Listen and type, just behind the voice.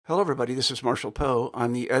Hello, everybody. This is Marshall Poe.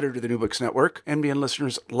 I'm the editor of the New Books Network. NBN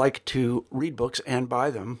listeners like to read books and buy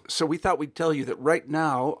them. So we thought we'd tell you that right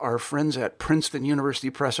now, our friends at Princeton University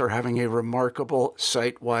Press are having a remarkable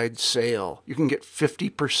site-wide sale. You can get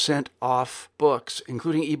 50% off books,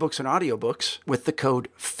 including ebooks and audiobooks, with the code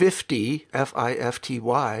 50,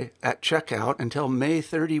 F-I-F-T-Y, at checkout until May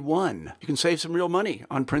 31. You can save some real money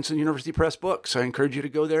on Princeton University Press books. I encourage you to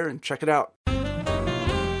go there and check it out.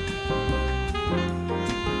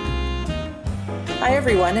 Hi,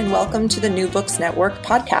 everyone, and welcome to the New Books Network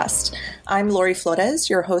podcast. I'm Lori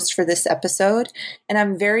Flores, your host for this episode, and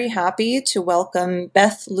I'm very happy to welcome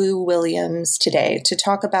Beth Lew-Williams today to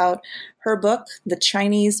talk about her book, The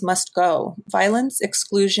Chinese Must Go: Violence,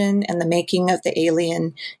 Exclusion, and the Making of the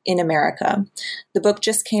Alien in America. The book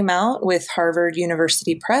just came out with Harvard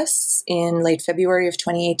University Press in late February of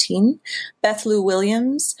 2018. Beth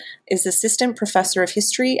Lew-Williams is Assistant Professor of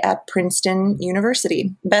History at Princeton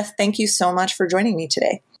University. Beth, thank you so much for joining me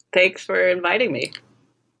today. Thanks for inviting me.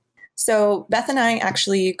 So Beth and I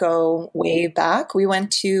actually go way back. We went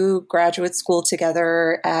to graduate school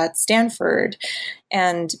together at Stanford.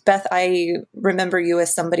 And Beth, I remember you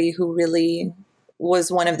as somebody who really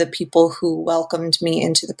was one of the people who welcomed me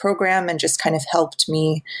into the program and just kind of helped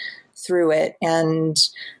me through it. And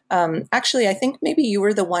actually, I think maybe you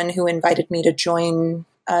were the one who invited me to join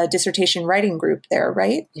a dissertation writing group there,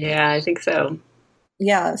 right? Yeah, I think so.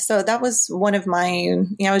 Yeah, so that was one of my,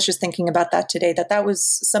 I was just thinking about that today, that was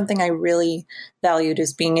something I really valued,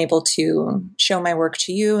 is being able to show my work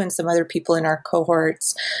to you and some other people in our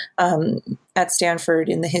cohorts at Stanford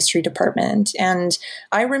in the history department. And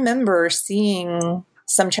I remember seeing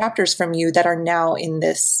some chapters from you that are now in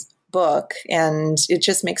this book, and it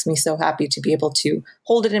just makes me so happy to be able to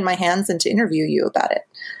hold it in my hands and to interview you about it.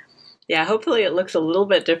 Yeah, hopefully it looks a little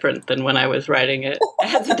bit different than when I was writing it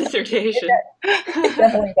as a dissertation. It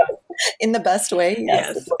definitely does. In the best way,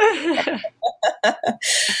 yes.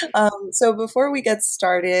 So before we get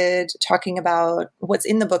started talking about what's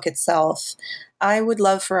in the book itself, I would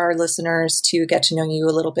love for our listeners to get to know you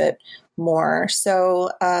a little bit more. So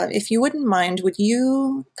if you wouldn't mind, would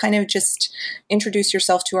you kind of just introduce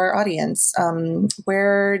yourself to our audience?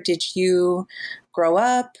 Where did you grow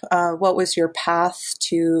up? What was your path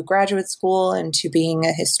to graduate school and to being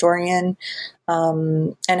a historian?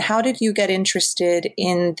 And how did you get interested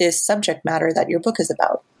in this subject matter that your book is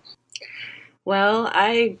about? Well,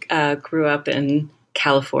 I grew up in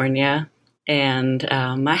California, and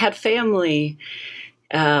I had family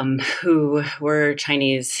who were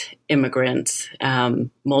Chinese immigrants,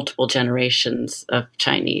 multiple generations of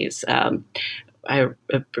Chinese. I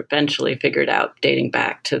eventually figured out dating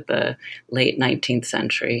back to the late 19th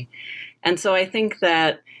century. And so I think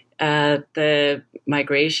that the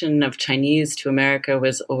migration of Chinese to America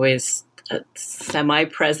was always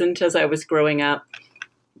semi-present as I was growing up,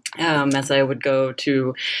 as I would go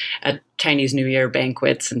to Chinese New Year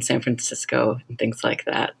banquets in San Francisco and things like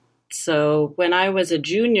that. So when I was a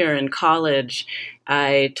junior in college,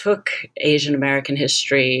 I took Asian American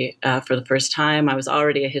history for the first time. I was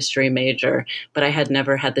already a history major, but I had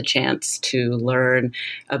never had the chance to learn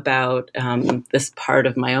about this part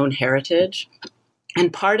of my own heritage.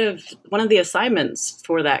 And one of the assignments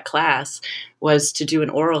for that class was to do an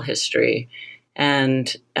oral history.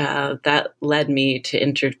 And that led me to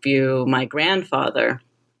interview my grandfather,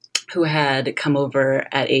 who had come over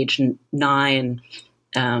at age 9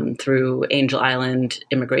 through Angel Island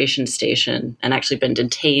Immigration Station and actually been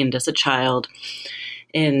detained as a child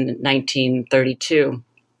in 1932.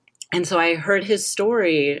 And so I heard his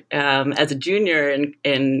story as a junior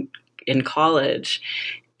in college,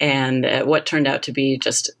 and what turned out to be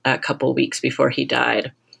just a couple weeks before he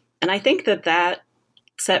died. And I think that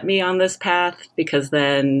set me on this path, because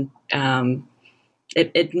then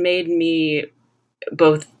it made me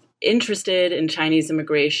both interested in Chinese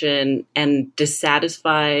immigration and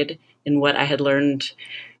dissatisfied in what I had learned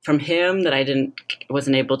from him, that I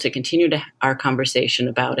wasn't able to continue our conversation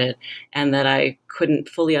about it, and that I couldn't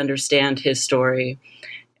fully understand his story.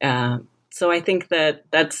 So I think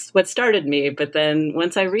that's what started me. But then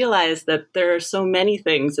once I realized that there are so many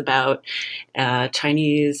things about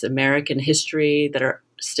Chinese American history that are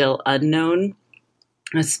still unknown,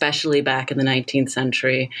 especially back in the 19th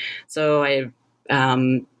century. So I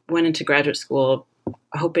went into graduate school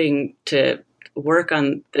hoping to work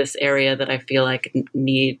on this area that I feel like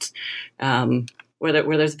needs, where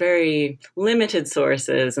there's very limited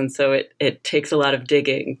sources. And so it takes a lot of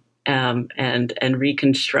digging and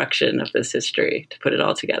reconstruction of this history to put it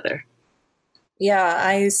all together. Yeah,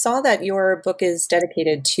 I saw that your book is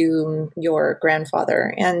dedicated to your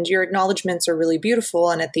grandfather, and your acknowledgments are really beautiful.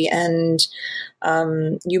 And at the end,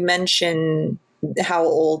 you mention how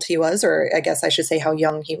old he was, or I guess I should say how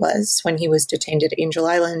young he was when he was detained at Angel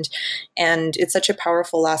Island. And it's such a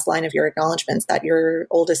powerful last line of your acknowledgments that your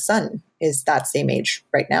oldest son is that same age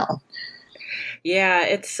right now. Yeah,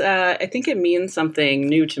 it's. I think it means something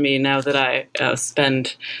new to me now that I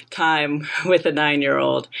spend time with a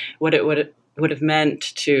 9-year-old. What it would have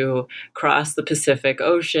meant to cross the Pacific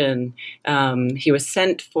Ocean. He was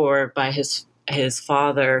sent for by his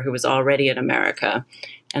father, who was already in America.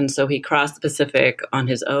 And so he crossed the Pacific on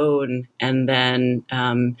his own and then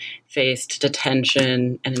faced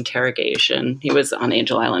detention and interrogation. He was on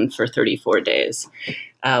Angel Island for 34 days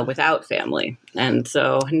without family. And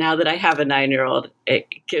so now that I have a 9-year-old, it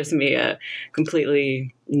gives me a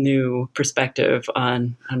completely new perspective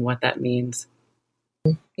on what that means.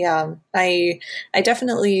 Yeah, I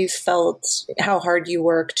definitely felt how hard you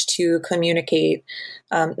worked to communicate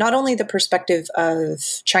not only the perspective of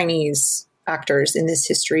Chinese actors in this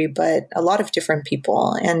history, but a lot of different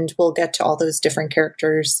people. And we'll get to all those different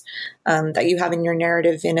characters that you have in your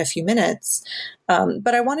narrative in a few minutes.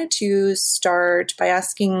 But I wanted to start by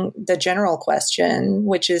asking the general question,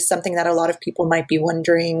 which is something that a lot of people might be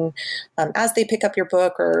wondering as they pick up your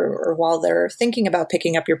book or while they're thinking about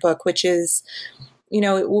picking up your book, which is,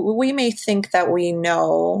 we may think that we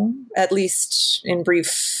know, at least in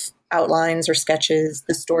brief outlines or sketches,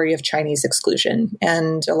 the story of Chinese exclusion.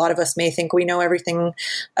 And a lot of us may think we know everything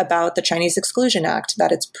about the Chinese Exclusion Act,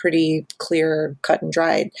 that it's pretty clear, cut and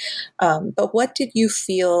dried. But what did you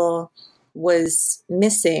feel was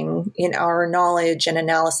missing in our knowledge and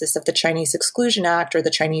analysis of the Chinese Exclusion Act or the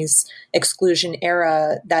Chinese exclusion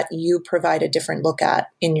era that you provide a different look at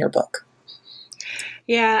in your book?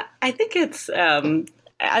 Yeah, I think it's,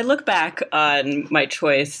 I look back on my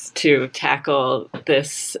choice to tackle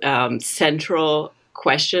this central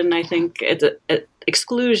question. I think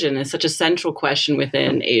exclusion is such a central question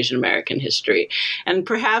within Asian American history. And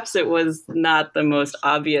perhaps it was not the most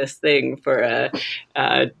obvious thing for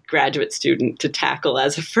a graduate student to tackle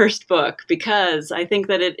as a first book, because I think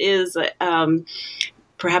that it is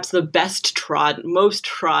perhaps the most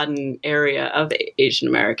trodden area of Asian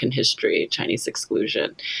American history, Chinese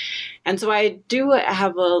exclusion. And so I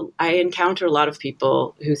encounter a lot of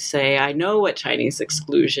people who say, I know what Chinese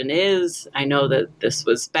exclusion is. I know that this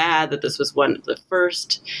was bad, that this was one of the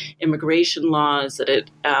first immigration laws, that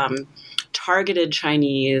it targeted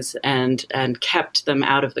Chinese and kept them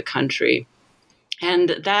out of the country.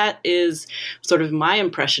 And that is sort of my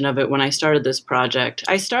impression of it when I started this project.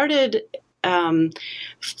 I started,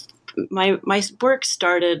 my work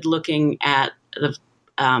started looking at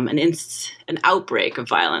an outbreak of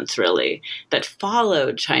violence, really, that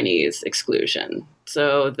followed Chinese exclusion.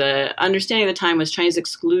 So the understanding at the time was Chinese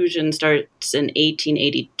exclusion starts in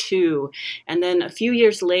 1882, and then a few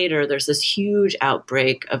years later, there's this huge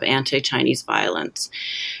outbreak of anti-Chinese violence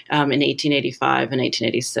in 1885 and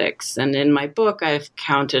 1886. And in my book, I've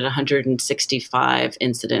counted 165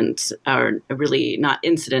 incidents, or really not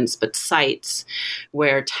incidents, but sites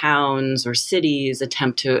where towns or cities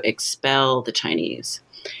attempt to expel the Chinese.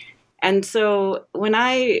 And so when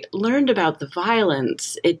I learned about the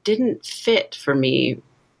violence, it didn't fit for me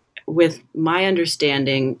with my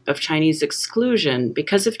understanding of Chinese exclusion,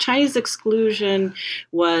 because if Chinese exclusion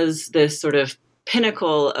was this sort of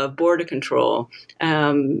pinnacle of border control,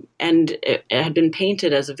 and it had been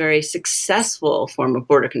painted as a very successful form of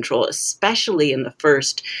border control, especially in the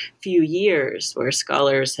first few years, where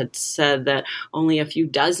scholars had said that only a few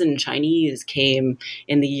dozen Chinese came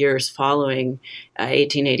in the years following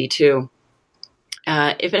 1882.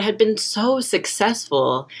 If it had been so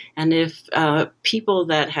successful, and if people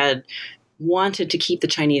that had wanted to keep the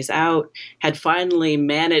Chinese out had finally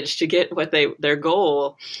managed to get their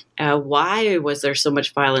goal, why was there so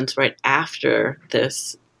much violence right after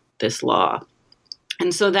this law?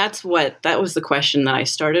 And so that was the question that I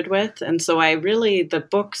started with. And so the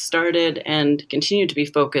book started and continued to be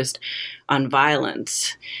focused on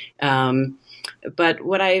violence. But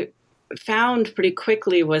what I found pretty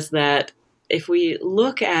quickly was that if we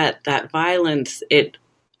look at that violence, it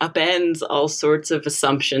upends all sorts of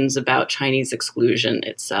assumptions about Chinese exclusion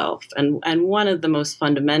itself. And one of the most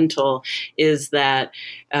fundamental is that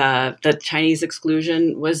Chinese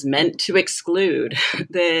exclusion was meant to exclude.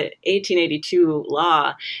 The 1882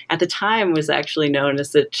 law at the time was actually known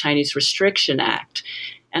as the Chinese Restriction Act.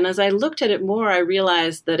 And as I looked at it more, I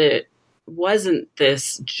realized that it wasn't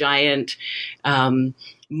this giant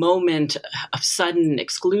moment of sudden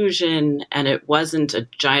exclusion, and it wasn't a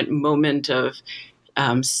giant moment of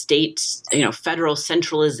state, federal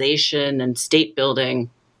centralization and state building.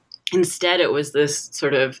 Instead, it was this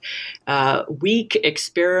sort of weak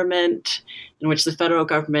experiment in which the federal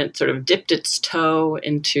government sort of dipped its toe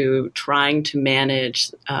into trying to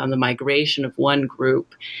manage the migration of one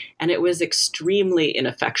group, and it was extremely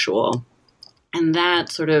ineffectual. And that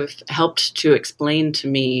sort of helped to explain to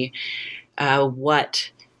me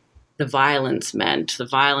what the violence meant. The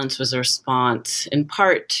violence was a response, in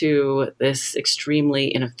part, to this extremely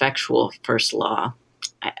ineffectual first law.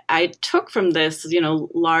 I took from this,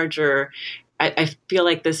 larger, I feel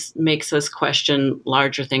like this makes us question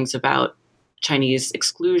larger things about Chinese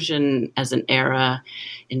exclusion as an era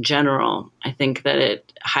in general. I think that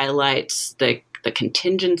it highlights the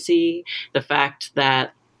contingency, the fact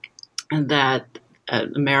that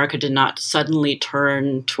America did not suddenly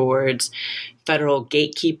turn towards federal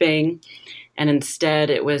gatekeeping, and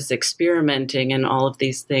instead it was experimenting, and all of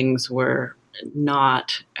these things were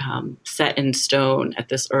not set in stone at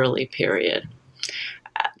this early period.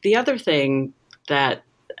 The other thing that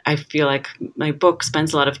I feel like my book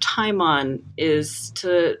spends a lot of time on is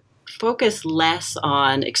to focus less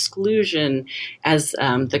on exclusion as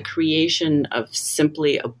the creation of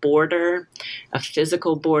simply a border, a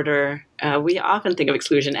physical border. We often think of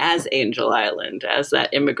exclusion as Angel Island, as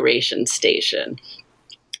that immigration station.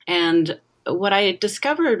 And what I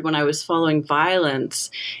discovered when I was following violence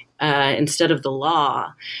instead of the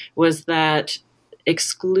law was that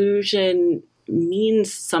exclusion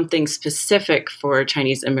means something specific for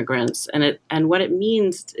Chinese immigrants, and what it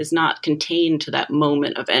means is not contained to that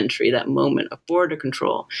moment of entry, that moment of border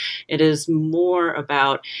control. It is more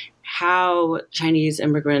about how Chinese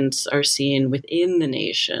immigrants are seen within the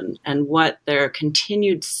nation and what their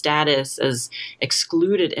continued status as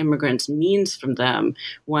excluded immigrants means from them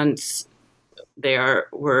once they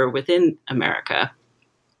were within America.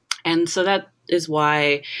 And so that is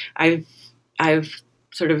why I've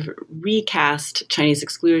sort of recast Chinese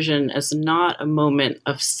exclusion as not a moment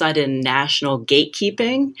of sudden national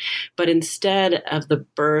gatekeeping, but instead of the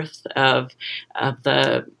birth of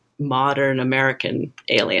the modern American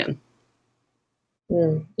alien.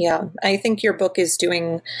 Yeah, I think your book is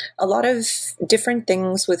doing a lot of different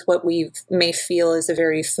things with what we may feel is a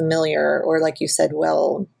very familiar, or like you said,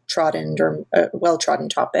 well-trodden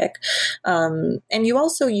topic. And you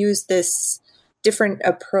also use this different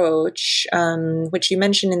approach, which you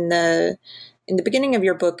mentioned in the beginning of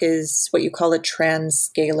your book, is what you call a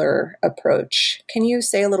trans-scalar approach. Can you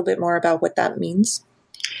say a little bit more about what that means?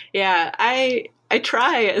 Yeah, I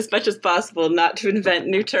try as much as possible not to invent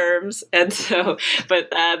new terms, and so, but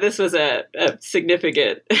this was a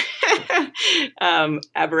significant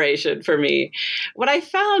aberration for me. What I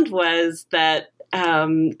found was that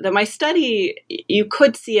my study, you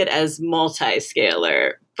could see it as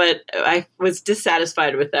multiscalar, but I was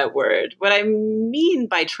dissatisfied with that word. What I mean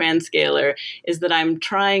by transscalar is that I'm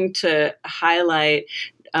trying to highlight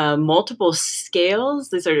multiple scales.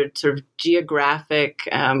 These are sort of geographic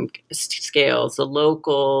scales: the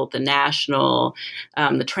local, the national,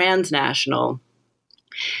 the transnational.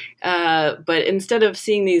 But instead of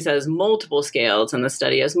seeing these as multiple scales in the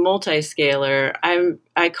study as multiscalar,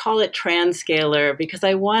 I call it transscalar because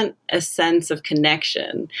I want a sense of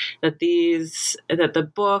connection, that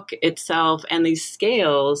the book itself and these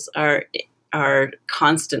scales are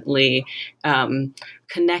constantly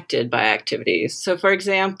connected by activities. So, for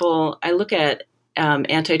example, I look at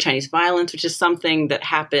anti-Chinese violence, which is something that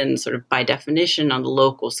happens sort of by definition on the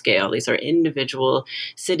local scale. These are individual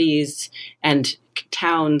cities and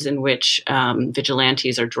towns in which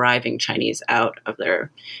vigilantes are driving Chinese out of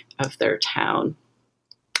their town.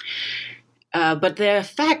 But the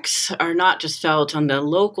effects are not just felt on the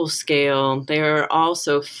local scale, they are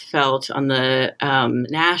also felt on the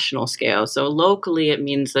national scale. So locally, it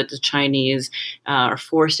means that the Chinese are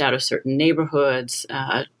forced out of certain neighborhoods,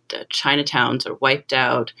 the Chinatowns are wiped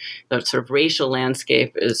out, the sort of racial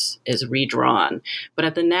landscape is redrawn. But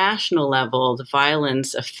at the national level, the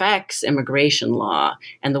violence affects immigration law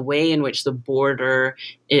and the way in which the border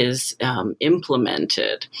is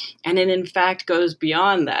implemented. And it, in fact, goes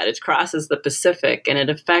beyond that. It crosses the Pacific, and it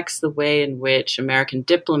affects the way in which American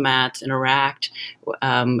diplomats interact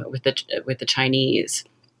with the Chinese.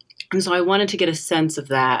 And so I wanted to get a sense of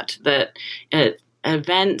that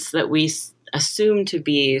events that we assumed to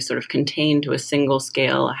be sort of contained to a single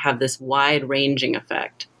scale have this wide-ranging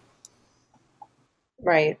effect.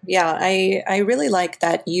 Right. Yeah. I really like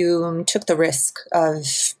that you took the risk of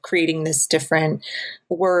creating this different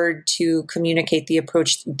word to communicate the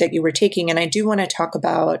approach that you were taking. And I do want to talk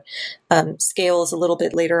about scales a little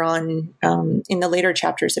bit later on in the later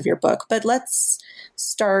chapters of your book. But let's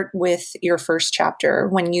start with your first chapter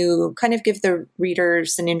when you kind of give the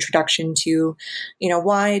readers an introduction to,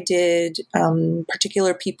 why did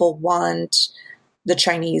particular people want the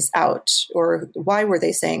Chinese out, or why were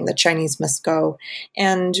they saying the Chinese must go?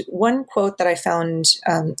 And one quote that I found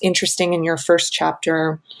interesting in your first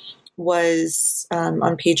chapter was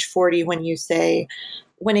on page 40 when you say,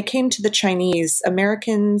 when it came to the Chinese,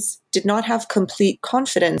 Americans did not have complete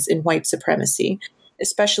confidence in white supremacy,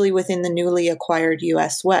 especially within the newly acquired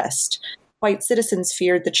U.S. West. White citizens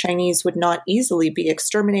feared the Chinese would not easily be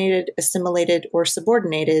exterminated, assimilated, or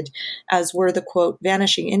subordinated, as were the, quote,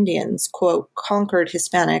 vanishing Indians, quote, conquered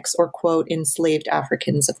Hispanics, or, quote, enslaved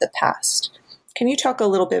Africans of the past. Can you talk a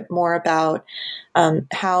little bit more about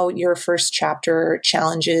how your first chapter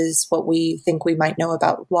challenges what we think we might know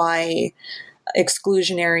about why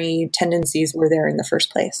exclusionary tendencies were there in the first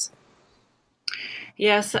place?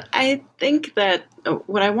 Yes, I think that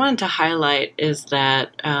what I wanted to highlight is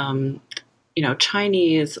that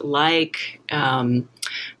Chinese, like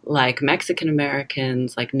Mexican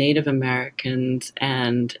Americans, like Native Americans,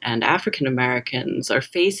 and African Americans are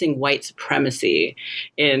facing white supremacy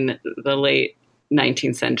in the late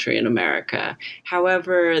 19th century in America.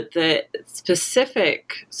 However, the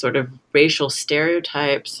specific sort of racial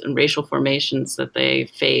stereotypes and racial formations that they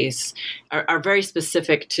face are very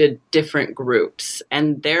specific to different groups,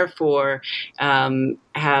 and therefore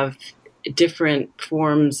have different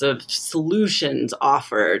forms of solutions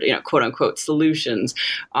offered, quote unquote solutions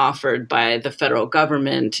offered by the federal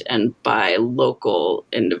government and by local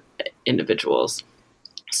individuals.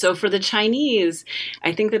 So for the Chinese,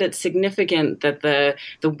 I think that it's significant that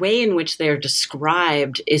the way in which they are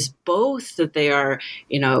described is both that they are,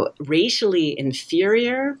 racially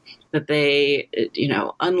inferior, that they,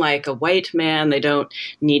 unlike a white man, they don't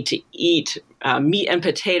need to eat meat and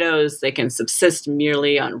potatoes. They can subsist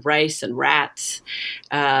merely on rice and rats,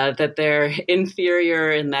 that they're inferior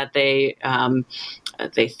in that they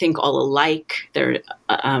think all alike. They're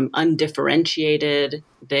undifferentiated.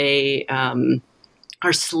 They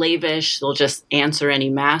are slavish. They'll just answer any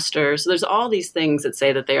master. So there's all these things that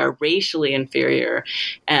say that they are racially inferior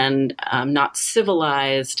and not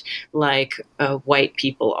civilized like white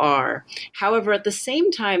people are. However, at the same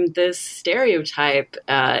time, this stereotype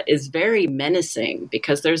is very menacing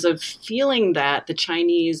because there's a feeling that the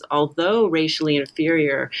Chinese, although racially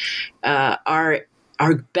inferior, are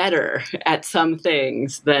better at some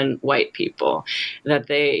things than white people, that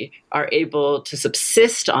they are able to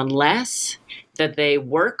subsist on less, that they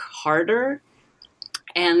work harder,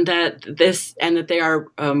 and that they are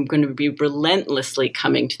going to be relentlessly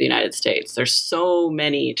coming to the United States. There's so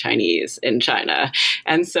many Chinese in China,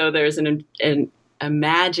 and so there's an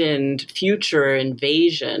imagined future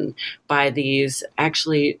invasion by these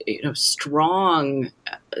actually strong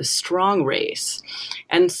race.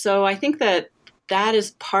 And so I think that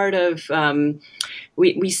is part of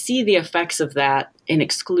we see the effects of that in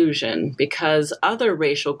Exclusion, because other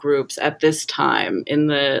racial groups at this time in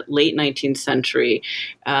the late 19th century,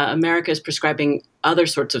 America is prescribing other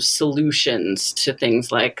sorts of solutions to things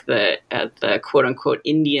like the quote unquote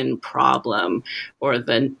Indian problem or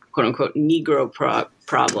the quote unquote Negro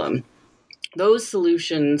problem. Those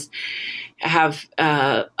solutions have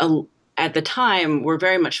at the time were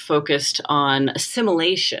very much focused on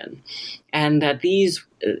assimilation, and that these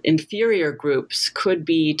inferior groups could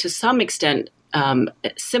be to some extent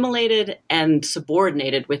assimilated and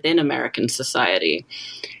subordinated within American society.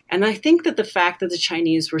 And I think that the fact that the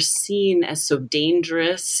Chinese were seen as so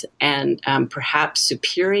dangerous and perhaps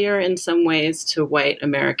superior in some ways to white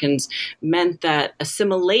Americans meant that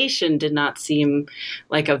assimilation did not seem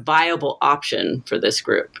like a viable option for this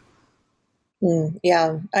group.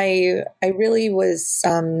 Yeah, I really was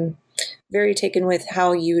very taken with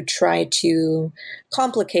how you try to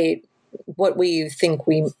complicate what we think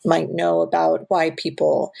we might know about why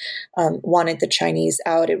people wanted the Chinese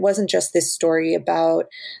out. It wasn't just this story about,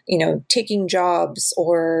 taking jobs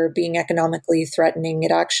or being economically threatening.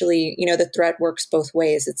 It actually, the threat works both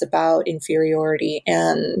ways. It's about inferiority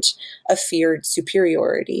and a feared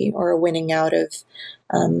superiority or a winning out of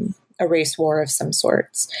a race war of some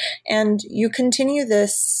sorts. And you continue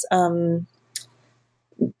this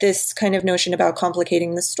this kind of notion about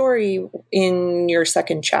complicating the story in your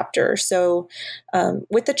second chapter. So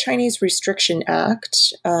with the Chinese Restriction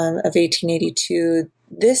Act of 1882,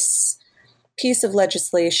 this piece of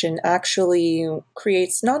legislation actually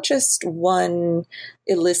creates not just one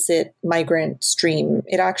illicit migrant stream,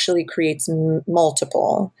 it actually creates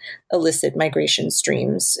multiple illicit migration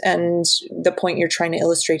streams. And the point you're trying to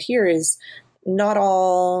illustrate here is not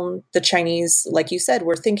all the Chinese, like you said,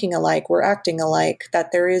 we're thinking alike, we're acting alike,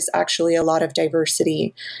 that there is actually a lot of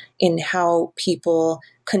diversity in how people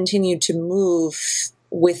continue to move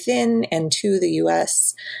within and to the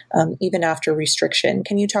U.S., even after restriction.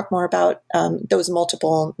 Can you talk more about those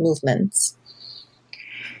multiple movements?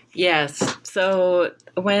 Yes. So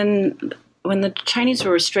when the Chinese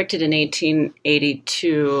were restricted in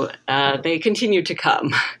 1882, they continued to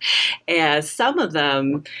come. And some of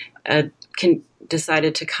them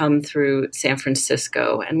decided to come through San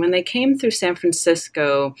Francisco. And when they came through San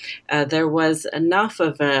Francisco, there was enough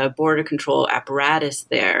of a border control apparatus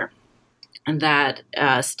there, and that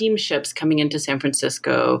steamships coming into San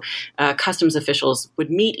Francisco, customs officials would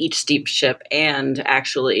meet each steamship and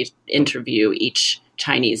actually interview each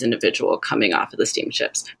Chinese individual coming off of the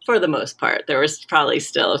steamships. For the most part, there was probably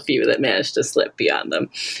still a few that managed to slip beyond them.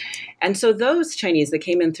 And so those Chinese that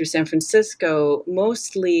came in through San Francisco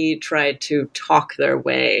mostly tried to talk their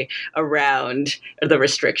way around the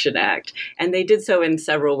Restriction Act. And they did so in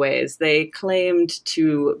several ways. They claimed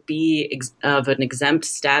to be of an exempt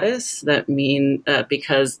status. That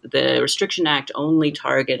because the Restriction Act only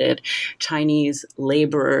targeted Chinese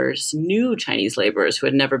laborers, new Chinese laborers who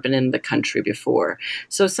had never been in the country before.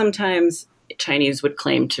 So sometimes Chinese would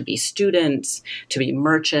claim to be students, to be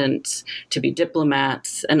merchants, to be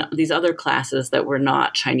diplomats, and these other classes that were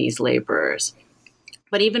not Chinese laborers.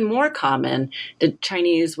 But even more common, the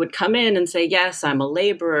Chinese would come in and say, yes, I'm a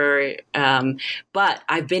laborer, but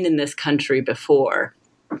I've been in this country before.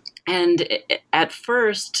 And at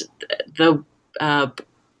first, the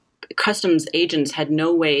customs agents had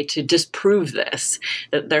no way to disprove this,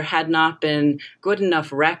 that there had not been good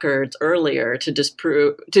enough records earlier to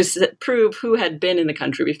prove who had been in the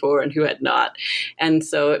country before and who had not. And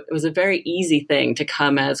so it was a very easy thing to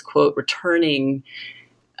come as, quote, returning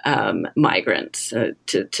migrants,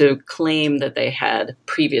 to claim that they had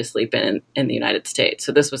previously been in the United States.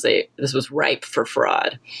 So this was ripe for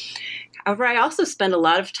fraud. However, I also spent a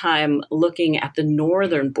lot of time looking at the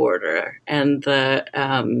northern border and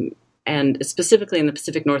and specifically in the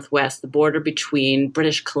Pacific Northwest, the border between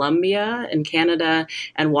British Columbia in Canada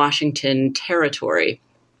and Washington Territory.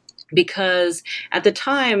 Because at the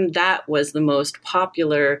time, that was the most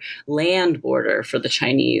popular land border for the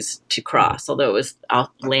Chinese to cross, although it was a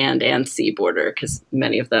land and sea border because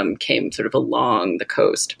many of them came sort of along the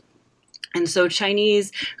coast. And so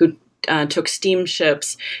Chinese who took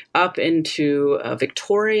steamships up into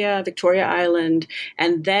Victoria Island,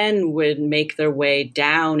 and then would make their way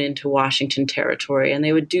down into Washington Territory. And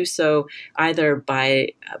they would do so either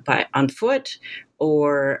by on foot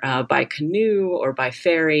or by canoe or by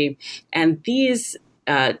ferry. And these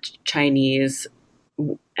Chinese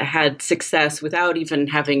had success without even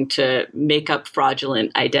having to make up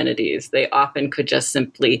fraudulent identities. They often could just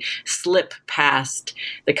simply slip past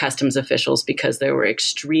the customs officials because there were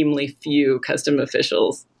extremely few customs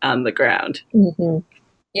officials on the ground. Mm-hmm.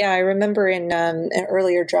 Yeah, I remember in an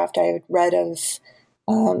earlier draft I had read of,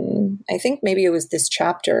 I think maybe it was this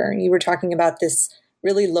chapter, you were talking about this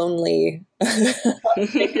really lonely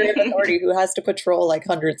figure of authority who has to patrol like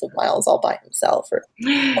hundreds of miles all by himself.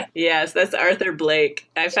 Yes, that's Arthur Blake.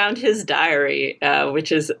 I found his diary,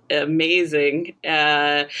 which is amazing,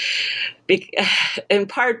 in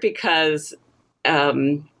part because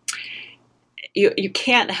you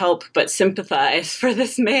can't help but sympathize for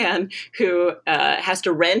this man who has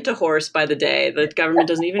to rent a horse by the day. The government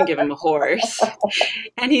doesn't even give him a horse.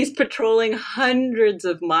 And he's patrolling hundreds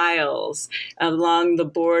of miles along the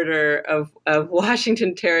border of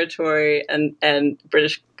Washington Territory and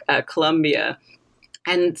British Columbia.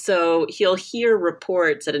 And so he'll hear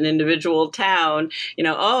reports at an individual town,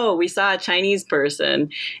 oh, we saw a Chinese person,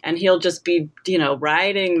 and he'll just be,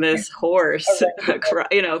 riding this horse,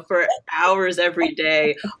 for hours every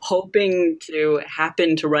day, hoping to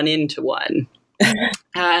happen to run into one.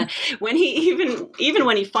 When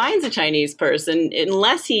he finds a Chinese person,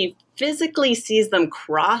 unless he physically sees them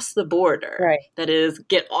cross the border, right, that is,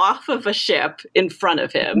 get off of a ship in front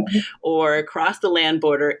of him, mm-hmm, or cross the land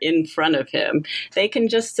border in front of him, they can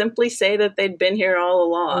just simply say that they'd been here all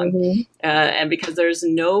along. Mm-hmm. And because there's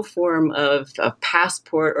no form of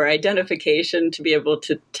passport or identification to be able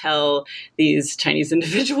to tell these Chinese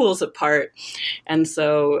individuals apart. And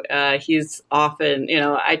so he's often,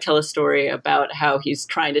 I tell a story about how he's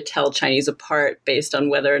trying to tell Chinese apart based on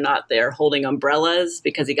whether or not they're holding umbrellas,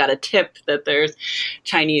 because he got a tip that there's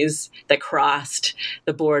Chinese that crossed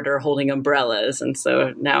the border holding umbrellas. And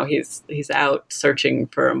so now he's out searching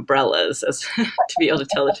for umbrellas to be able to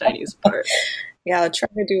tell the Chinese part. Yeah,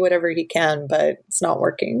 trying to do whatever he can, but it's not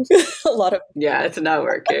working. It's not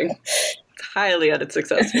working. Highly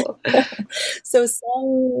unsuccessful. So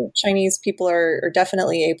some Chinese people are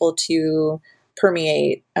definitely able to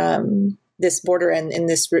permeate this border and in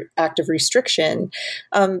this act of restriction,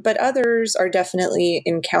 but others are definitely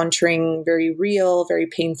encountering very real, very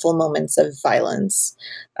painful moments of violence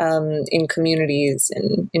in communities,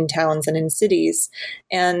 in towns, and in cities.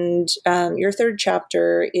 And your third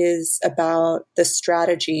chapter is about the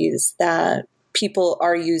strategies that people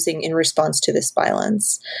are using in response to this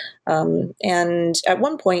violence. And at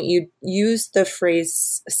one point, you used the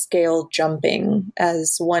phrase scale jumping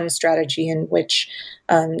as one strategy in which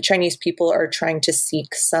Chinese people are trying to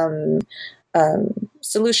seek some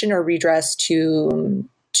solution or redress to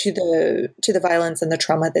the violence and the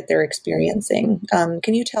trauma that they're experiencing.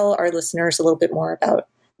 Can you tell our listeners a little bit more about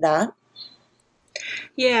that?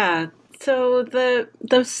 Yeah. So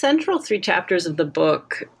the central 3 chapters of the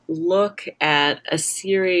book look at a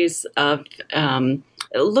series of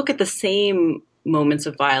look at the same moments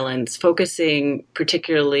of violence, focusing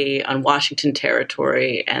particularly on Washington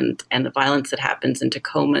Territory and the violence that happens in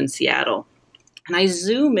Tacoma and Seattle. And I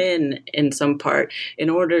zoom in some part in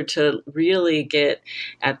order to really get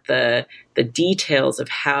at the details of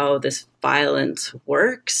how this violence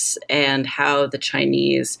works and how the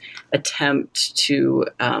Chinese attempt to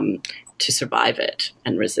survive it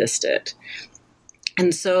and resist it.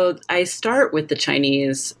 And so I start with the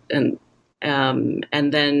Chinese and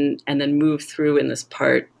then move through in this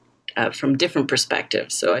part from different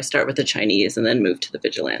perspectives. So I start with the Chinese and then move to the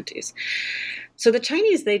vigilantes. So the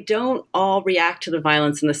Chinese, they don't all react to the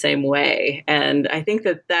violence in the same way. And I think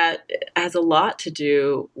that has a lot to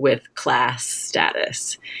do with class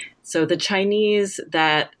status. So the Chinese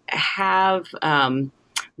that have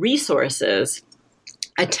resources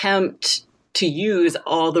attempt to use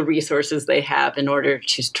all the resources they have in order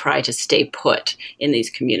to try to stay put in these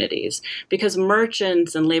communities, because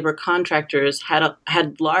merchants and labor contractors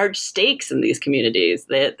had large stakes in these communities.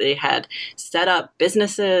 They had set up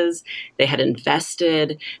businesses, they had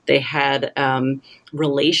invested, they had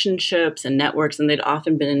relationships and networks, and they'd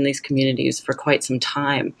often been in these communities for quite some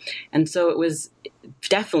time. And so it was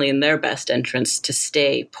definitely in their best interest to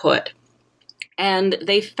stay put. And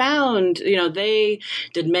they found, they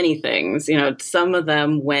did many things. Some of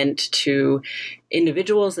them went to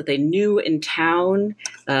individuals that they knew in town.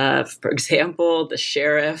 For example, the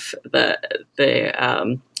sheriff,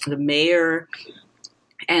 the mayor,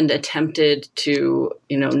 and attempted to,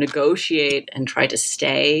 negotiate and try to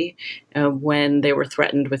stay when they were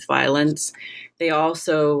threatened with violence. They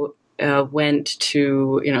also went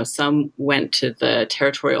to, some went to the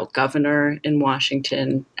territorial governor in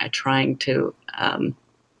Washington trying to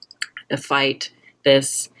fight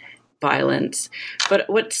this violence. But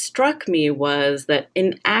what struck me was that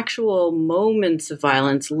in actual moments of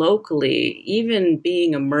violence locally, even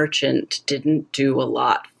being a merchant didn't do a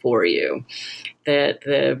lot for you.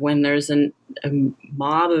 That when there's a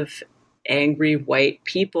mob of angry white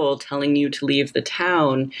people telling you to leave the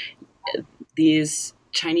town, these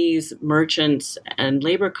Chinese merchants and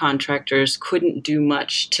labor contractors couldn't do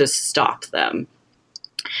much to stop them.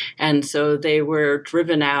 And so they were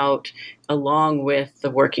driven out along with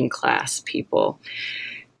the working class people.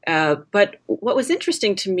 But what was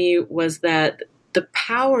interesting to me was that the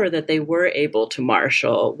power that they were able to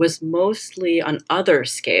marshal was mostly on other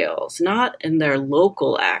scales, not in their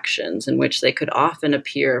local actions, in which they could often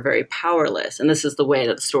appear very powerless. And this is the way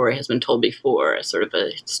that the story has been told before, as sort of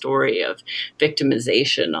a story of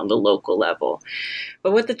victimization on the local level.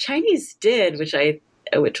 But what the Chinese did,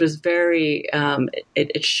 which was very,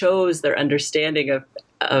 it shows their understanding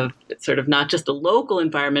of sort of not just the local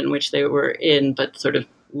environment in which they were in, but sort of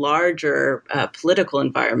larger political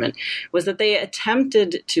environment, was that they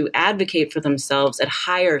attempted to advocate for themselves at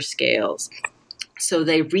higher scales. So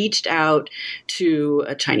they reached out to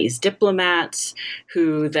Chinese diplomats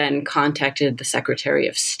who then contacted the Secretary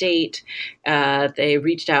of State. They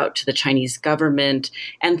reached out to the Chinese government.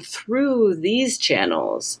 And through these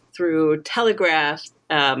channels, through telegraph,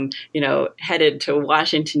 headed to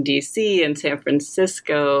Washington, D.C. and San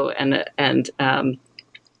Francisco and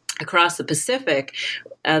across the Pacific,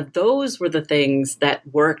 those were the things that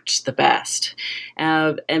worked the best.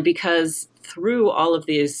 And because through all of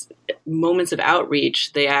these moments of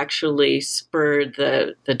outreach, they actually spurred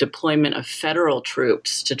the deployment of federal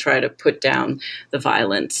troops to try to put down the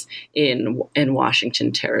violence in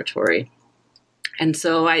Washington Territory. And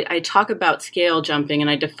so I talk about scale jumping, and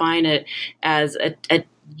I define it as a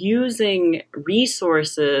using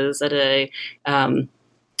resources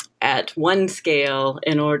at one scale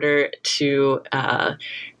in order to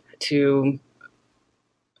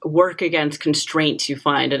work against constraints you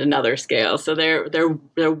find at another scale. So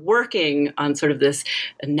they're working on sort of this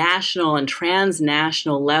national and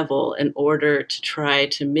transnational level in order to try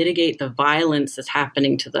to mitigate the violence that's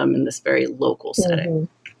happening to them in this very local setting. Mm-hmm.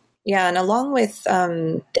 Yeah, and along with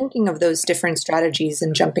thinking of those different strategies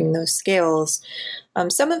and jumping those scales,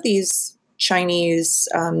 some of these Chinese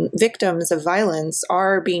victims of violence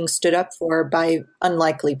are being stood up for by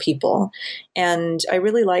unlikely people. And I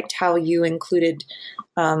really liked how you included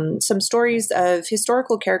some stories of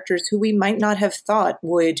historical characters who we might not have thought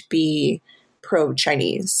would be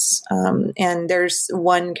pro-Chinese. And there's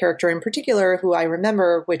one character in particular who I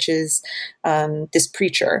remember, which is this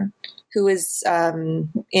preacher who is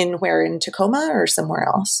in Tacoma or somewhere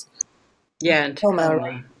else? Yeah, in Tacoma.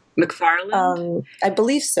 Right? McFarland? I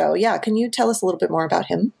believe so. Yeah. Can you tell us a little bit more about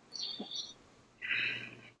him?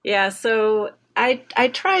 Yeah. So I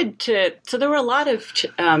tried to. So there were a lot of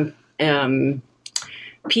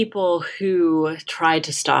people who tried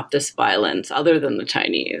to stop this violence, other than the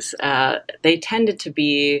Chinese. They tended to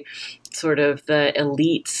be sort of the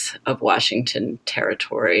elites of Washington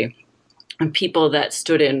Territory, and people that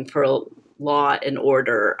stood in for law and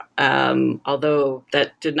order, although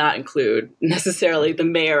that did not include necessarily the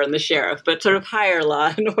mayor and the sheriff, but sort of higher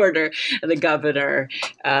law and order, and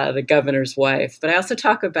the governor's wife. But I also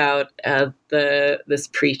talk about this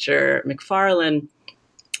preacher, McFarland,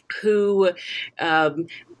 who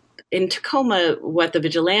in Tacoma, what the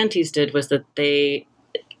vigilantes did was that they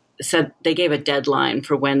said they gave a deadline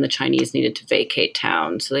for when the Chinese needed to vacate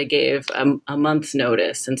town. So they gave a month's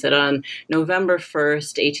notice and said on November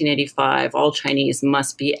 1st, 1885, all Chinese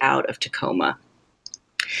must be out of Tacoma.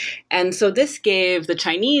 And so this gave the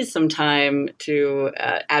Chinese some time to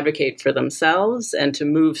advocate for themselves and to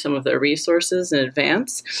move some of their resources in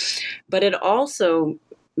advance. But it also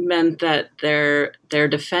meant that their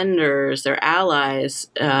defenders, their allies,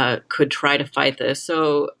 could try to fight this.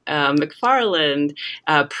 So McFarland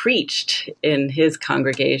preached in his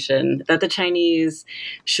congregation that the Chinese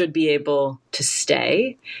should be able to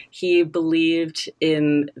stay. He believed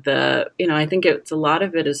in I think a lot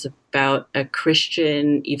of it is about a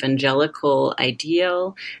Christian evangelical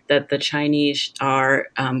ideal that the Chinese are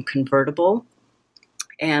convertible,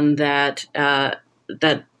 and that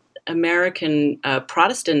American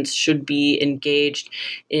Protestants should be engaged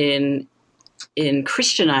in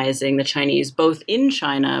Christianizing the Chinese, both in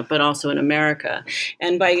China but also in America.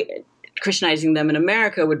 And by Christianizing them in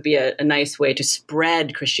America would be a nice way to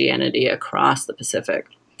spread Christianity across the Pacific.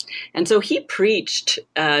 And so he preached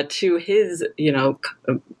to his,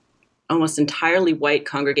 almost entirely white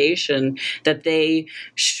congregation that they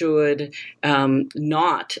should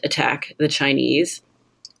not attack the Chinese.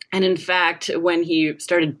 And in fact, when he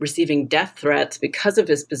started receiving death threats because of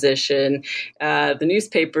his position, the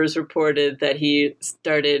newspapers reported that he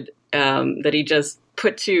just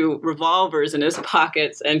put 2 revolvers in his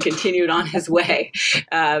pockets and continued on his way,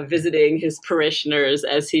 visiting his parishioners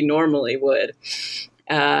as he normally would.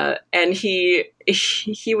 And he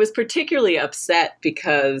was particularly upset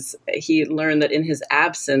because he learned that in his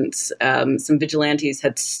absence, some vigilantes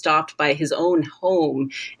had stopped by his own home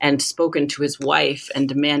and spoken to his wife and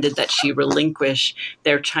demanded that she relinquish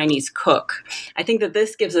their Chinese cook. I think that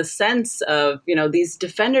this gives a sense of, these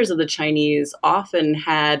defenders of the Chinese often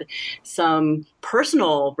had some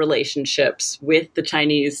personal relationships with the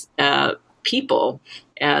Chinese people.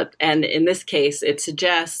 And in this case, it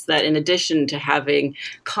suggests that in addition to having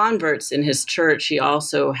converts in his church, he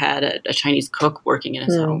also had a Chinese cook working in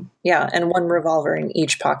his home. Yeah, and 1 revolver in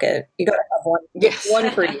each pocket. You got to have one. Yes.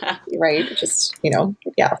 One for each, right? Just, in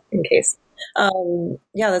case.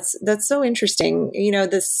 That's so interesting.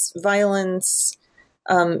 This violence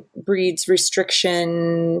breeds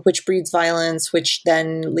restriction, which breeds violence, which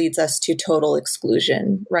then leads us to total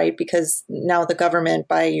exclusion, right? Because now the government,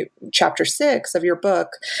 by chapter 6 of your book,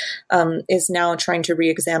 is now trying to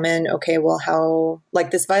re-examine, okay, well, how,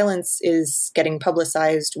 this violence is getting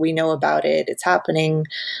publicized. We know about it. It's happening.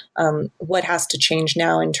 What has to change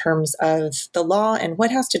now in terms of the law, and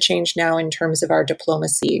what has to change now in terms of our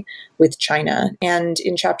diplomacy with China? And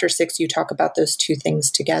in chapter 6, you talk about those 2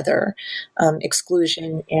 things together, exclusion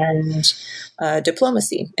and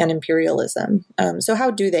diplomacy and imperialism. So how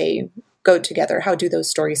do they go together? How do those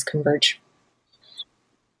stories converge?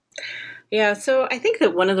 Yeah, so I think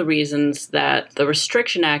that one of the reasons that the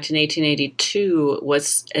Restriction Act in 1882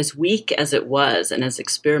 was as weak as it was and as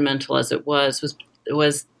experimental as it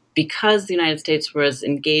was because the United States was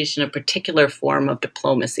engaged in a particular form of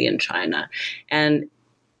diplomacy in China. And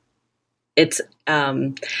it's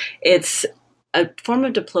a form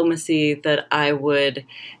of diplomacy that I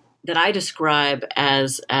describe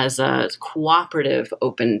as a cooperative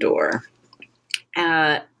open door.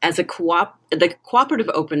 The cooperative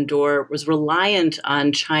open door was reliant on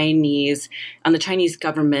the Chinese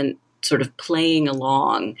government sort of playing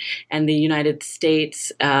along, and the United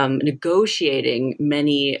States negotiating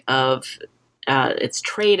many of its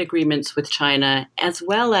trade agreements with China, as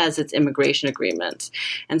well as its immigration agreements.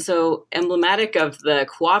 And so emblematic of the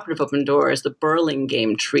cooperative open door is the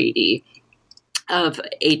Burlingame Treaty of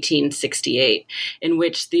 1868, in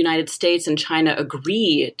which the United States and China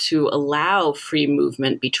agree to allow free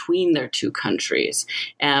movement between their two countries.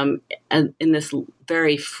 And in this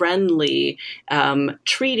very friendly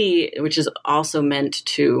treaty, which is also meant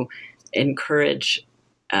to encourage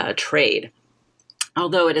trade.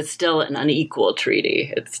 Although it is still an unequal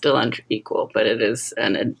treaty, it's still unequal, but it is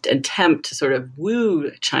an attempt to sort of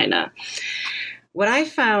woo China. What I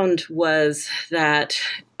found was that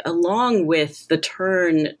along with the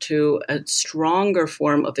turn to a stronger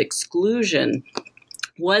form of exclusion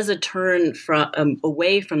was a turn from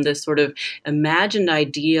away from this sort of imagined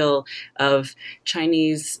ideal of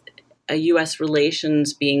Chinese U.S.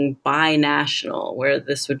 relations being binational, where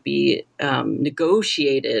this would be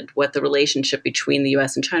negotiated, what the relationship between the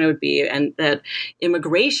U.S. and China would be, and that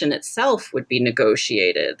immigration itself would be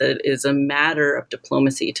negotiated. That it is a matter of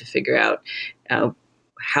diplomacy to figure out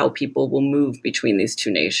how people will move between these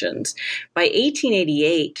two nations. By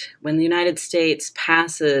 1888, when the United States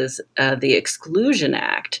passes the Exclusion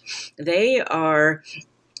Act, they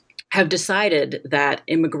have decided that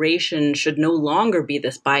immigration should no longer be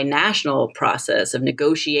this binational process of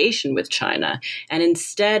negotiation with China, and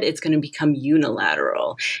instead it's going to become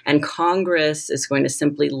unilateral. And Congress is going to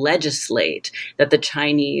simply legislate that the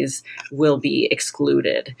Chinese will be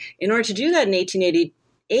excluded. In order to do that in 1888,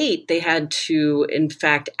 they had to, in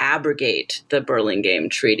fact, abrogate the Burlingame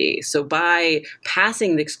Treaty. So by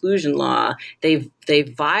passing the exclusion law, they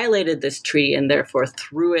violated this treaty and therefore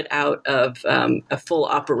threw it out of a full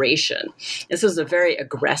operation. This was a very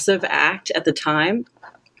aggressive act at the time.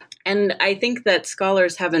 And I think that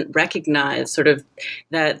scholars haven't recognized sort of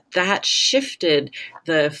that shifted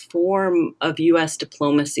the form of U.S.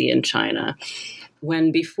 diplomacy in China.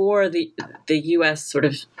 When before the U.S. sort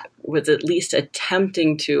of was at least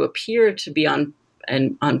attempting to appear to be on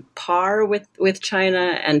par with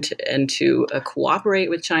China and to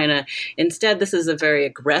cooperate with China, instead this is a very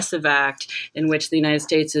aggressive act in which the United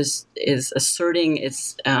States is asserting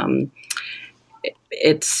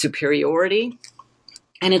its superiority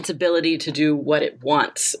and its ability to do what it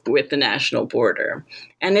wants with the national border.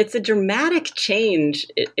 And it's a dramatic change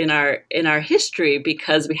in our history,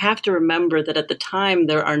 because we have to remember that at the time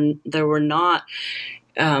there were not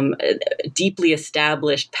a deeply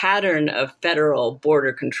established pattern of federal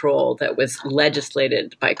border control that was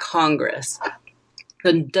legislated by Congress.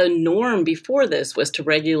 The norm before this was to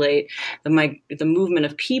regulate the movement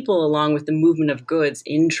of people along with the movement of goods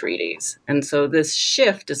in treaties. And so this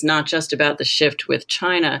shift is not just about the shift with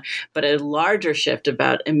China, but a larger shift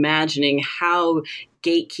about imagining how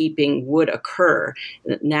gatekeeping would occur.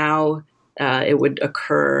 Now it would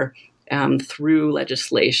occur through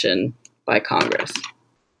legislation by Congress.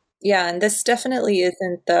 Yeah, and this definitely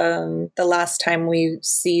isn't the last time we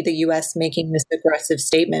see the U.S. making this aggressive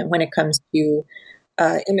statement when it comes to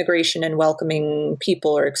immigration and welcoming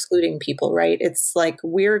people or excluding people, right? It's like,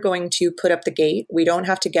 we're going to put up the gate. We don't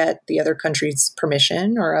have to get the other country's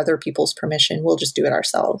permission or other people's permission. We'll just do it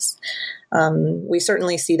ourselves. We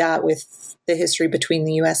certainly see that with the history between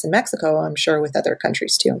the U.S. and Mexico, I'm sure with other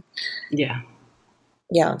countries too. Yeah.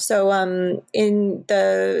 Yeah. So in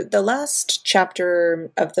the last chapter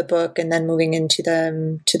of the book, and then moving into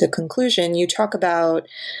the conclusion, you talk about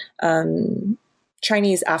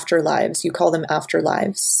Chinese afterlives. You call them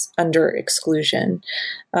afterlives under exclusion.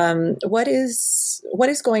 What is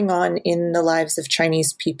going on in the lives of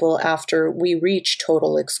Chinese people after we reach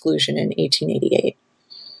total exclusion in 1888?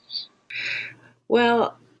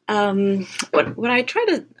 Well, what I try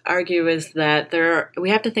to argue is that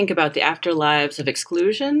we have to think about the afterlives of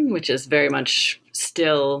exclusion, which is very much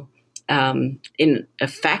still in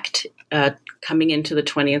effect coming into the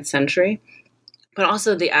 20th century, but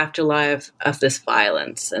also the afterlife of this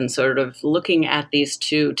violence, and sort of looking at these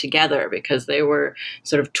two together, because they were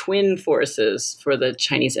sort of twin forces for the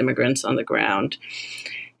Chinese immigrants on the ground.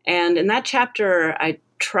 And in that chapter, I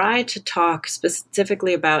try to talk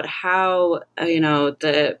specifically about how,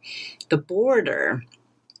 the border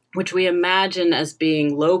which we imagine as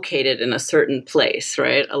being located in a certain place,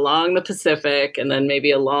 right, along the Pacific, and then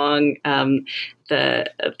maybe along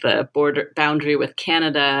the border boundary with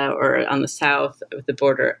Canada, or on the south with the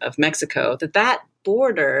border of Mexico, that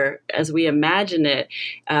border, as we imagine it,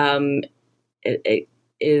 it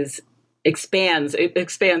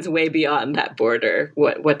expands way beyond that border,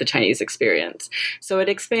 what the Chinese experience. So it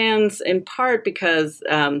expands in part because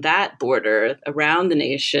that border around the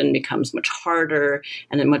nation becomes much harder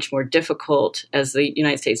and much more difficult as the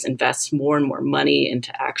United States invests more and more money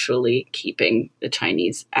into actually keeping the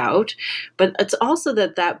Chinese out. But it's also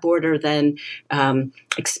that border then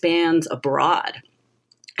expands abroad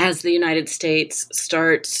as the United States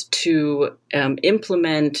starts to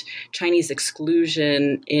implement Chinese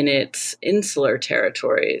exclusion in its insular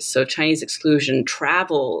territories. So Chinese exclusion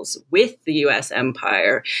travels with the U.S.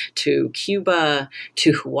 empire to Cuba,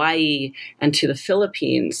 to Hawaii, and to the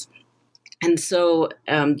Philippines. And so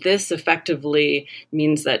this effectively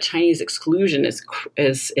means that Chinese exclusion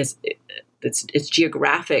its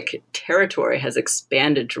geographic territory has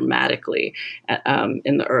expanded dramatically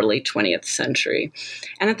in the early 20th century.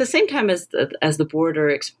 And at the same time as the border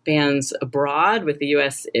expands abroad with the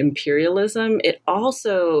U.S. imperialism, it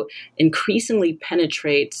also increasingly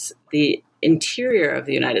penetrates the interior of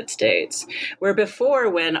the United States, where before,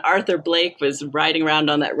 when Arthur Blake was riding around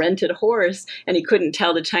on that rented horse and he couldn't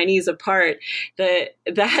tell the Chinese apart, that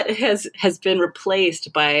has been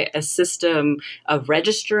replaced by a system of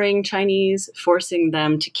registering Chinese, forcing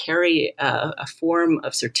them to carry a form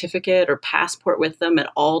of certificate or passport with them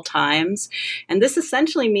at all times. And this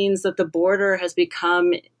essentially means that the border has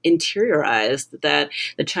become interiorized, that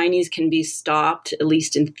the Chinese can be stopped, at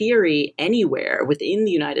least in theory, anywhere within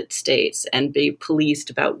the United States and be policed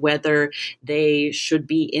about whether they should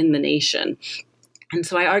be in the nation. And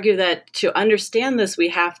so I argue that to understand this, we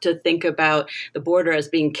have to think about the border as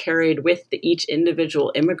being carried with each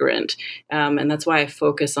individual immigrant. And that's why I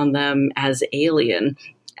focus on them as alien,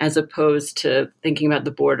 as opposed to thinking about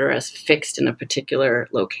the border as fixed in a particular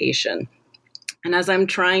location. And as I'm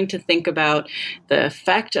trying to think about the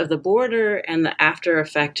effect of the border and the after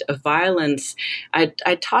effect of violence,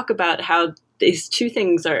 I talk about how these two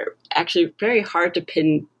things are actually very hard to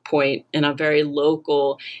pinpoint in a very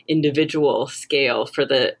local, individual scale for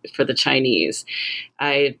the Chinese.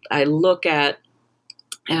 I look at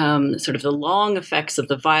sort of the long effects of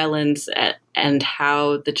the violence and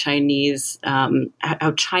how the Chinese, how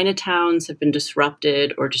Chinatowns have been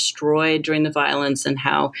disrupted or destroyed during the violence, and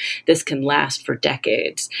how this can last for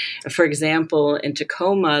decades. For example, in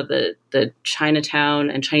Tacoma, the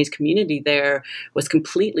Chinatown and Chinese community there was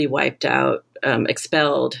completely wiped out,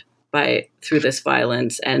 expelled through this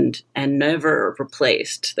violence, and never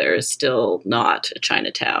replaced. There is still not a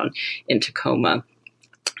Chinatown in Tacoma.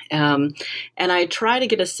 And I try to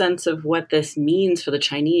get a sense of what this means for the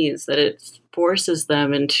Chinese, that it forces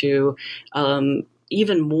them into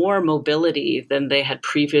even more mobility than they had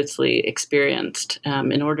previously experienced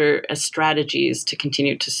in order as strategies to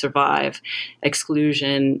continue to survive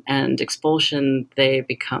exclusion and expulsion. They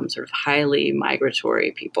become sort of highly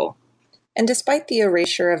migratory people. And despite the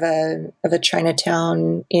erasure of a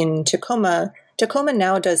Chinatown in Tacoma, Tacoma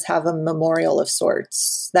now does have a memorial of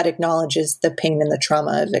sorts that acknowledges the pain and the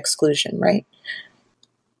trauma of exclusion, right?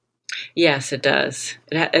 Yes, it does.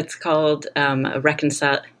 It's called a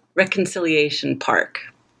Reconciliation Park.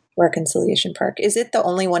 Reconciliation Park. Is it the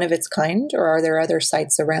only one of its kind, or are there other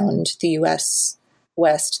sites around the U.S.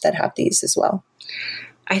 West that have these as well?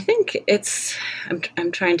 I think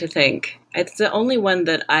I'm trying to think. It's the only one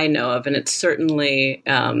that I know of, and it's certainly,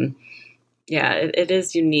 it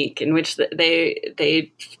is unique, in which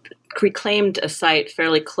they reclaimed a site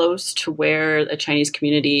fairly close to where a Chinese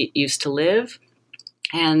community used to live,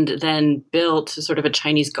 and then built sort of a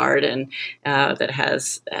Chinese garden that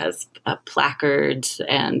has placards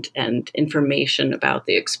and information about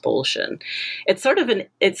the expulsion. It's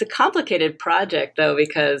it's a complicated project, though,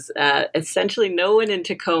 because essentially no one in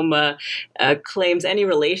Tacoma claims any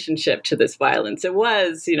relationship to this violence. It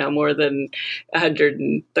was, more than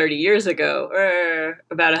 130 years ago, or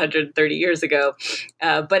about 130 years ago.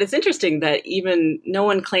 But it's interesting that even no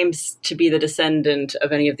one claims to be the descendant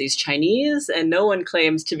of any of these Chinese, and no one claims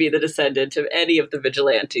to be the descendant of any of the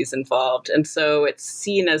vigilantes involved. And so it's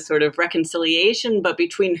seen as sort of reconciliation, but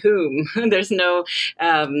between whom? There's no,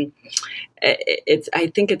 I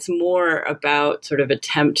think it's more about sort of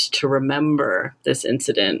attempt to remember this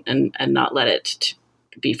incident and not let it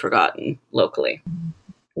be forgotten locally.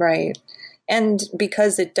 Right. And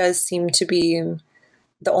because it does seem to be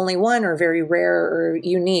the only one, or very rare or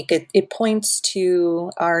unique, it points to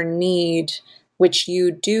our need which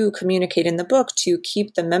you do communicate in the book to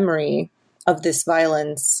keep the memory of this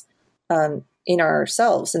violence in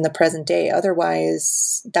ourselves in the present day.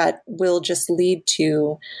 Otherwise, that will just lead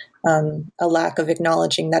to a lack of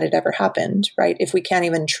acknowledging that it ever happened, right? If we can't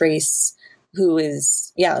even trace who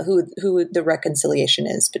the reconciliation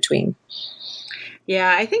is between.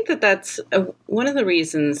 Yeah, I think that that's one of the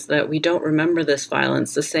reasons that we don't remember this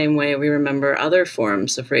violence the same way we remember other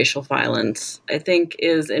forms of racial violence, I think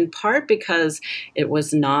is in part because it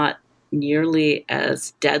was not nearly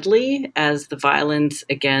as deadly as the violence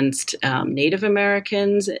against Native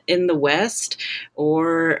Americans in the West,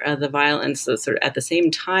 or the violence that's sort of at the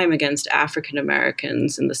same time against African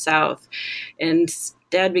Americans in the South. And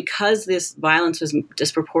instead, because this violence was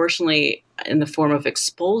disproportionately in the form of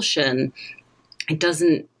expulsion,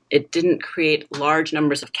 it didn't create large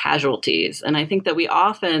numbers of casualties. And I think that we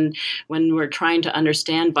often, when we're trying to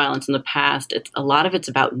understand violence in the past, a lot of it's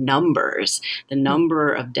about numbers, the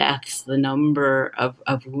number of deaths, the number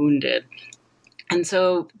of wounded. And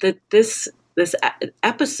so this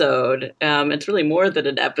episode, it's really more than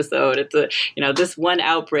an episode. It's this one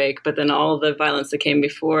outbreak, but then all the violence that came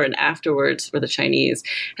before and afterwards for the Chinese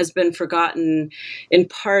has been forgotten in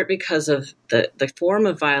part because of the form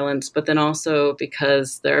of violence, but then also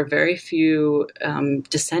because there are very few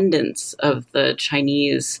descendants of the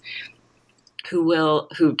Chinese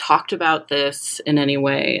who talked about this in any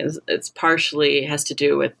way. It's partially has to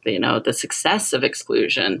do with the success of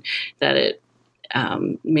exclusion, that it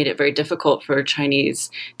made it very difficult for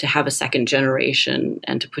Chinese to have a second generation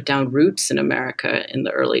and to put down roots in America in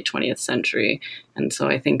the early 20th century. And so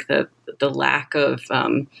I think that the lack of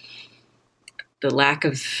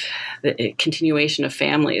the continuation of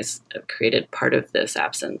families created part of this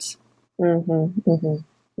absence. Mm-hmm, mm-hmm.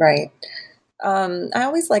 Right. I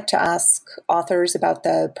always like to ask authors about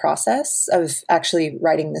the process of actually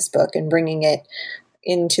writing this book and bringing it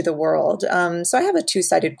into the world. So I have a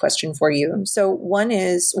two-sided question for you. So one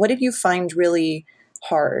is, what did you find really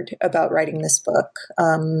hard about writing this book,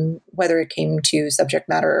 whether it came to subject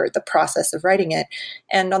matter or the process of writing it?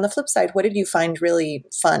 And on the flip side, what did you find really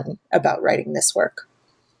fun about writing this work?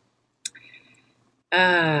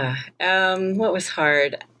 What was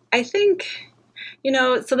hard? I think,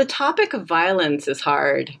 so the topic of violence is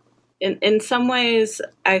hard. In some ways,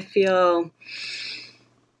 I feel...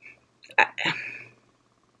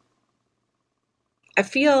 I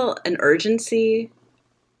feel an urgency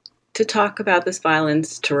to talk about this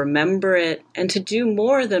violence, to remember it, and to do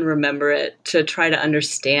more than remember it, to try to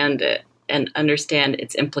understand it and understand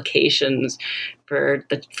its implications for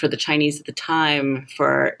the Chinese at the time,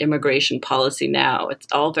 for immigration policy now. It's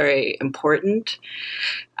all very important,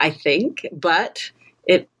 I think, but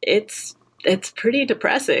it's pretty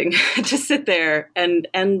depressing to sit there and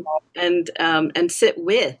sit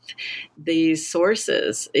with these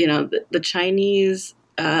sources. The Chinese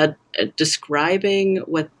describing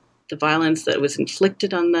what the violence that was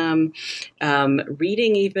inflicted on them,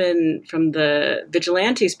 reading even from the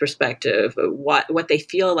vigilantes' perspective, what they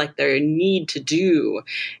feel like they need to do.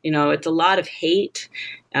 It's a lot of hate,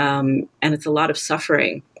 and it's a lot of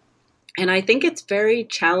suffering. And I think it's very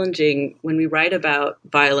challenging when we write about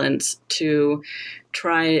violence to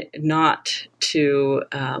try not to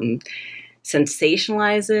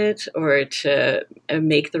sensationalize it or to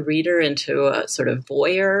make the reader into a sort of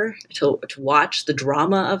voyeur, to watch the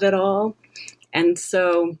drama of it all. And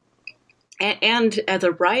so, and as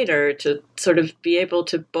a writer, to sort of be able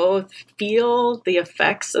to both feel the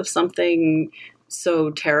effects of something so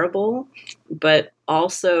terrible, but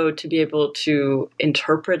also to be able to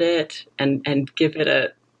interpret it and give it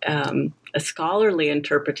a scholarly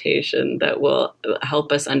interpretation that will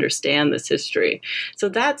help us understand this history. So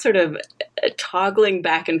that sort of toggling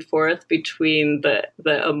back and forth between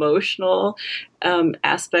the emotional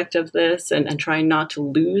aspect of this and trying not to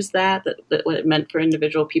lose that what it meant for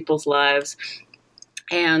individual people's lives,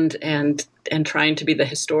 and trying to be the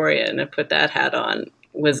historian and put that hat on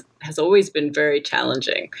has always been very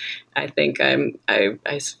challenging. I think I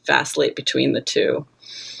vacillate between the two.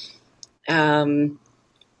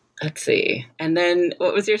 Let's see. And then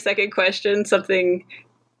what was your second question? Something.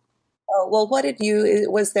 Oh, well,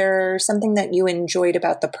 was there something that you enjoyed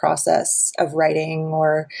about the process of writing,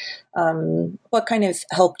 or what kind of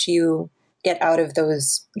helped you get out of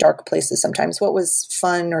those dark places sometimes? What was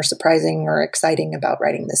fun or surprising or exciting about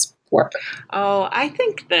writing this work? Oh, I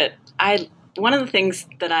think that one of the things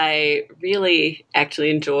that I really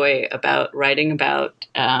actually enjoy about writing about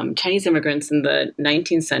Chinese immigrants in the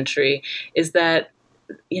 19th century is that,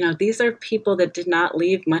 these are people that did not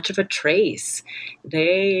leave much of a trace.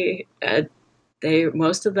 They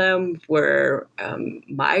Most of them were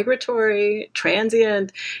migratory,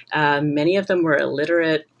 transient. Many of them were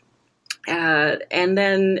illiterate. And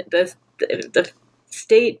then the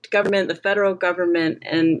state government, the federal government,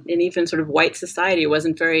 and even sort of white society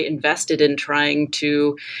wasn't very invested in trying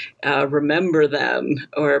to remember them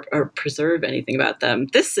or preserve anything about them.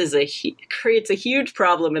 This creates a huge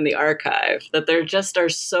problem in the archive, that there just are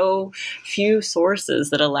so few sources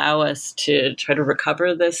that allow us to try to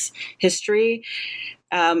recover this history.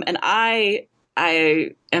 And I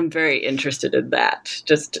am very interested in that.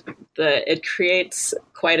 It creates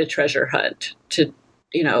quite a treasure hunt to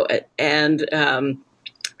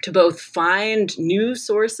both find new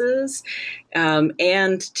sources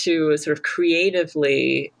and to sort of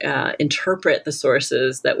creatively interpret the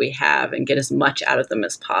sources that we have and get as much out of them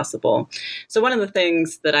as possible. So one of the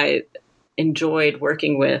things that I enjoyed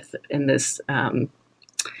working with in this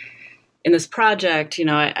project,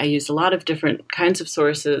 I used a lot of different kinds of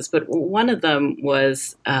sources, but one of them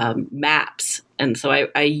was maps. And so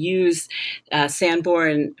I used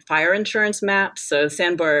Sanborn fire insurance maps. So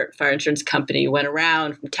Sanborn Fire Insurance Company went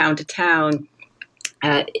around from town to town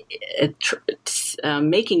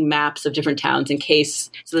making maps of different towns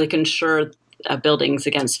so they can insure buildings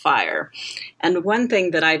against fire. And one thing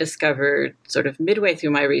that I discovered sort of midway through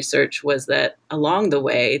my research was that along the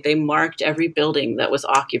way, they marked every building that was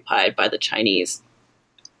occupied by the Chinese.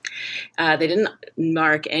 They didn't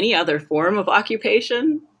mark any other form of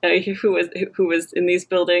occupation who was in these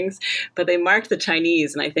buildings, but they marked the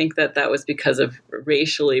Chinese. And I think that was because of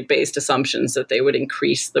racially based assumptions that they would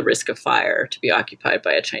increase the risk of fire to be occupied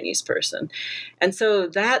by a Chinese person. And so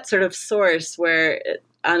that sort of source where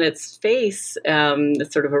on its face,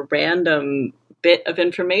 sort of a random bit of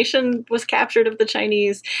information was captured of the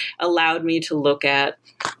Chinese allowed me to look at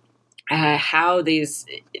how these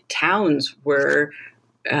towns were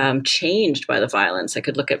changed by the violence. I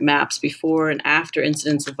could look at maps before and after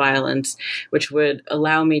incidents of violence, which would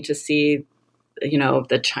allow me to see,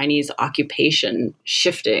 the Chinese occupation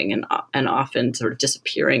shifting and often sort of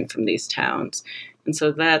disappearing from these towns. And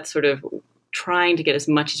so that sort of trying to get as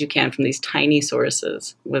much as you can from these tiny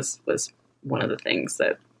sources was one of the things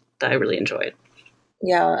that I really enjoyed.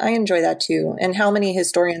 Yeah, I enjoy that too. And how many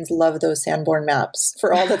historians love those Sanborn maps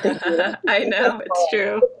for all that they do? I know, it's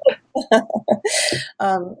true.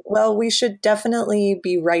 Well, we should definitely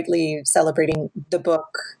be rightly celebrating the book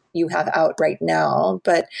you have out right now.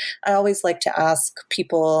 But I always like to ask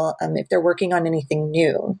people if they're working on anything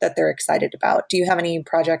new that they're excited about. Do you have any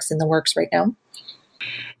projects in the works right now?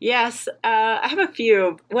 Yes, I have a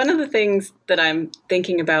few. One of the things that I'm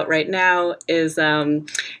thinking about right now is,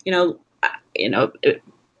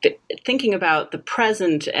 thinking about the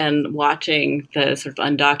present and watching the sort of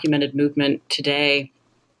undocumented movement today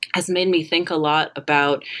has made me think a lot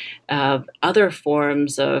about other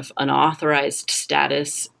forms of unauthorized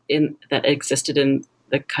status that existed in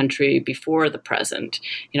the country before the present.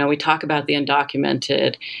 We talk about the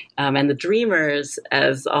undocumented and the dreamers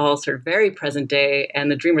as all sort of very present day,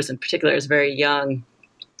 and the dreamers in particular as very young.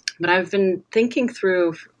 But I've been thinking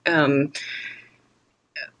through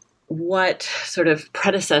what sort of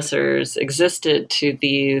predecessors existed to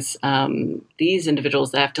these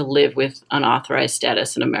individuals that have to live with unauthorized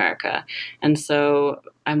status in America. And so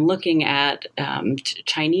I'm looking at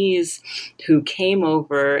Chinese who came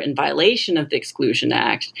over in violation of the Exclusion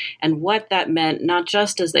Act and what that meant, not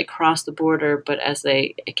just as they crossed the border, but as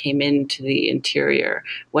they came into the interior.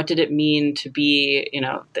 What did it mean to be,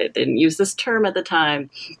 they didn't use this term at the time,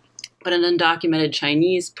 but an undocumented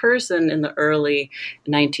Chinese person in the early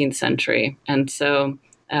 19th century. And so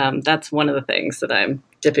that's one of the things that I'm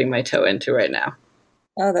dipping my toe into right now.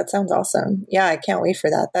 Oh, that sounds awesome. Yeah, I can't wait for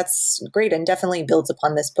that. That's great and definitely builds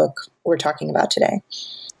upon this book we're talking about today.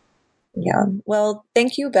 Yeah. Well,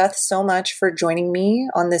 thank you, Beth, so much for joining me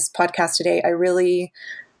on this podcast today. I really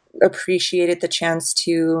appreciated the chance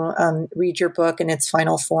to read your book in its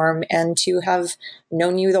final form and to have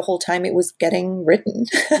known you the whole time it was getting written.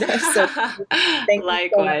 So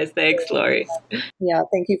likewise. Thanks, Lori. Yeah,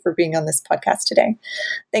 thank you for being on this podcast today.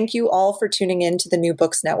 Thank you all for tuning in to the New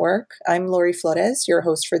Books Network. I'm Lori Flores, your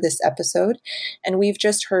host for this episode, and we've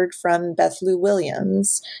just heard from Beth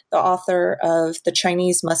Lew-Williams, the author of The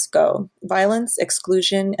Chinese Must Go: Violence,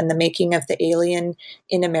 Exclusion, and the Making of the Alien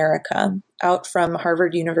in America, out from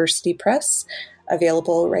Harvard University Press,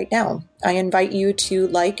 available right now. I invite you to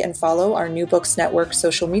like and follow our New Books Network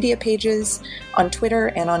social media pages on Twitter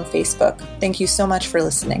and on Facebook. Thank you so much for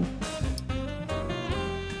listening.